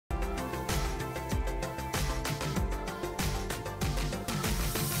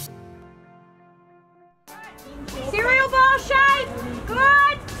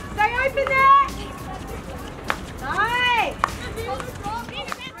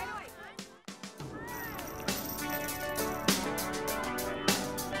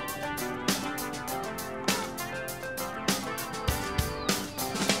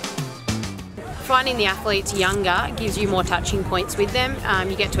finding the athletes younger gives you more touching points with them.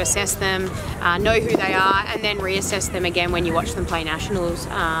 You get to assess them, know who they are, and then reassess them again when you watch them play nationals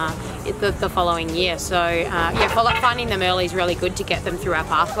the following year. So yeah, finding them early is really good to get them through our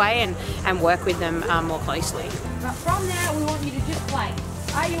pathway and work with them more closely. But from there, we want you to just play.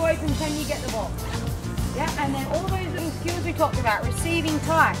 Are you open? Can you get the ball? Yeah, and then all those little skills we talked about, receiving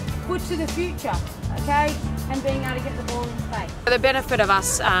tight, put to the future, okay, and being able to get the ball in space. The benefit of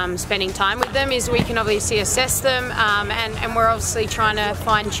us spending time with them is we can obviously assess them and we're obviously trying to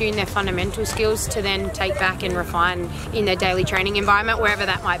fine-tune their fundamental skills to then take back and refine in their daily training environment, wherever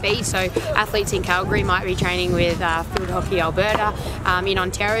that might be. So athletes in Calgary might be training with Field Hockey Alberta. In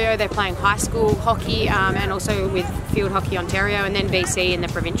Ontario they're playing high school hockey and also with Field Hockey Ontario, and then BC in the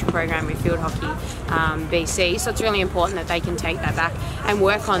provincial program with Field Hockey BC. So it's really important that they can take that back and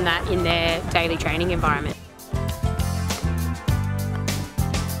work on that in their daily training environment.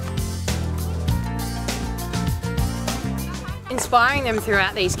 Inspiring them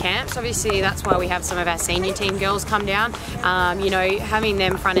throughout these camps, obviously that's why we have some of our senior team girls come down, you know, having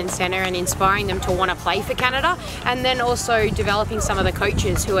them front and centre and inspiring them to want to play for Canada, and then also developing some of the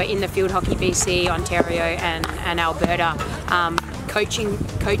coaches who are in the Field Hockey BC, Ontario and Alberta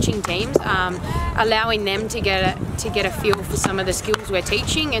coaching teams, allowing them to get a feel for some of the skills we're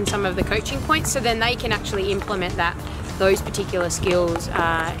teaching and some of the coaching points, so then they can actually implement those particular skills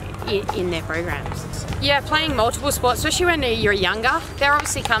in their programs. Yeah, playing multiple sports, especially when you're younger, there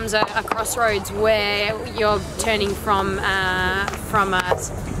obviously comes a crossroads where you're turning from a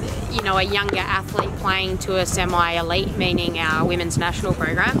younger athlete playing to a semi-elite, meaning our women's national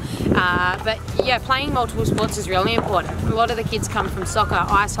program. But yeah, playing multiple sports is really important. A lot of the kids come from soccer,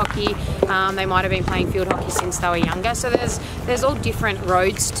 ice hockey, they might have been playing field hockey since they were younger, so there's all different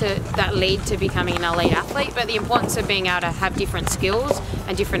roads that lead to becoming an elite athlete, but the importance of being able to have different skills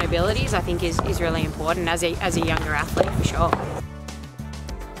and different abilities I think is really important as a younger athlete for sure.